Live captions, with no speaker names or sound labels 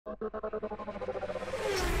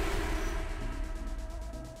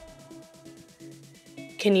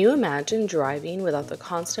Can you imagine driving without the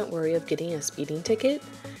constant worry of getting a speeding ticket?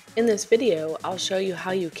 In this video, I'll show you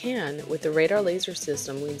how you can with the radar laser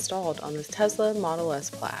system we installed on this Tesla Model S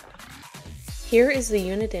Plaid. Here is the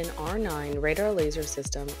Uniden R9 radar laser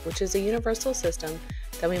system, which is a universal system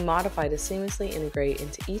that we modify to seamlessly integrate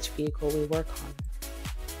into each vehicle we work on.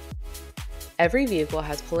 Every vehicle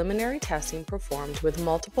has preliminary testing performed with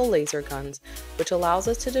multiple laser guns, which allows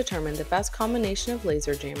us to determine the best combination of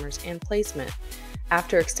laser jammers and placement.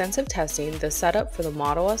 After extensive testing, the setup for the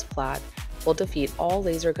Model S Plaid will defeat all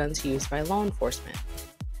laser guns used by law enforcement.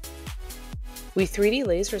 We 3D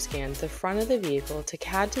laser scanned the front of the vehicle to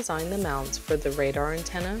CAD design the mounts for the radar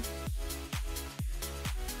antenna,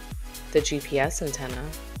 the GPS antenna,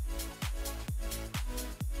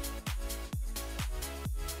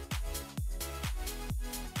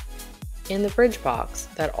 and the bridge box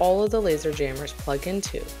that all of the laser jammers plug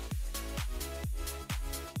into.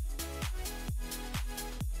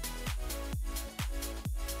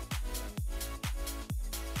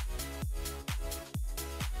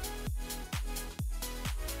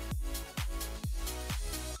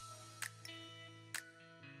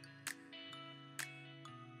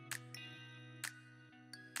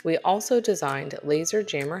 We also designed laser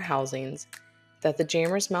jammer housings that the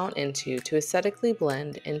jammers mount into to aesthetically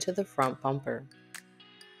blend into the front bumper.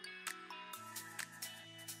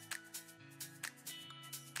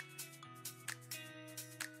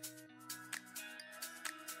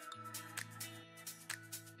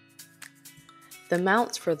 The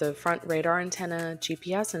mounts for the front radar antenna,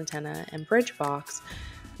 GPS antenna, and bridge box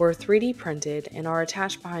were 3D printed and are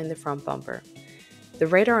attached behind the front bumper. The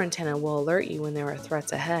radar antenna will alert you when there are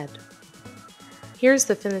threats ahead. Here's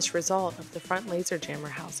the finished result of the front laser jammer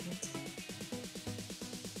housings.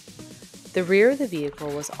 The rear of the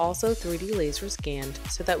vehicle was also 3D laser scanned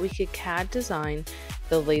so that we could CAD design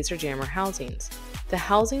the laser jammer housings. The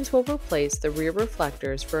housings will replace the rear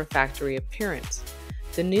reflectors for a factory appearance.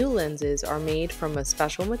 The new lenses are made from a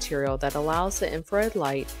special material that allows the infrared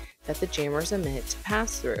light that the jammers emit to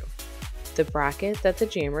pass through. The bracket that the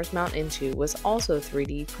jammers mount into was also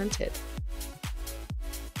 3D printed.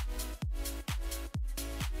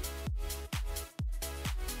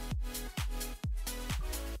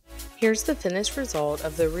 Here's the finished result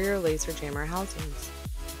of the rear laser jammer housings.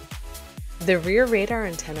 The rear radar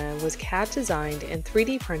antenna was CAD designed and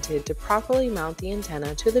 3D printed to properly mount the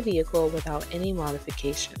antenna to the vehicle without any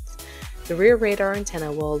modifications. The rear radar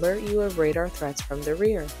antenna will alert you of radar threats from the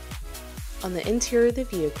rear. On the interior of the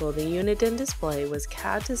vehicle, the Uniden display was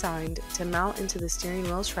CAD designed to mount into the steering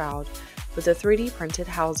wheel shroud with a 3D printed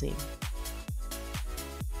housing.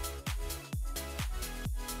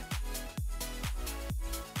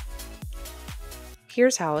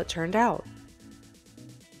 Here's how it turned out.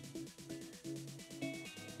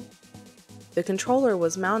 The controller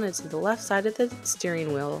was mounted to the left side of the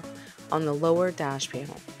steering wheel on the lower dash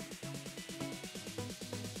panel.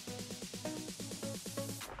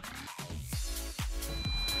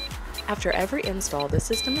 After every install, the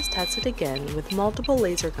system is tested again with multiple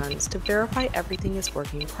laser guns to verify everything is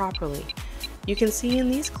working properly. You can see in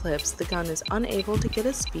these clips the gun is unable to get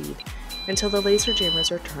a speed until the laser jammers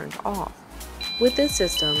are turned off. With this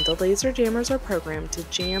system, the laser jammers are programmed to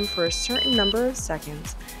jam for a certain number of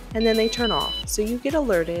seconds and then they turn off, so you get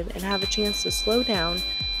alerted and have a chance to slow down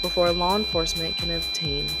before law enforcement can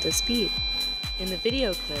obtain the speed. In the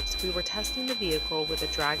video clips, we were testing the vehicle with a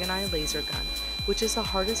Dragon Eye laser gun, which is the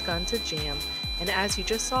hardest gun to jam, and as you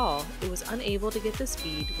just saw, it was unable to get the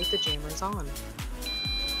speed with the jammers on.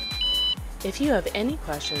 If you have any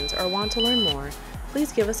questions or want to learn more,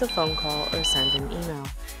 please give us a phone call or send an email.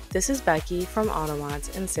 This is Becky from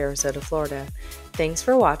AutoMods in Sarasota, Florida. Thanks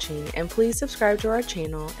for watching, and please subscribe to our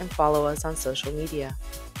channel and follow us on social media.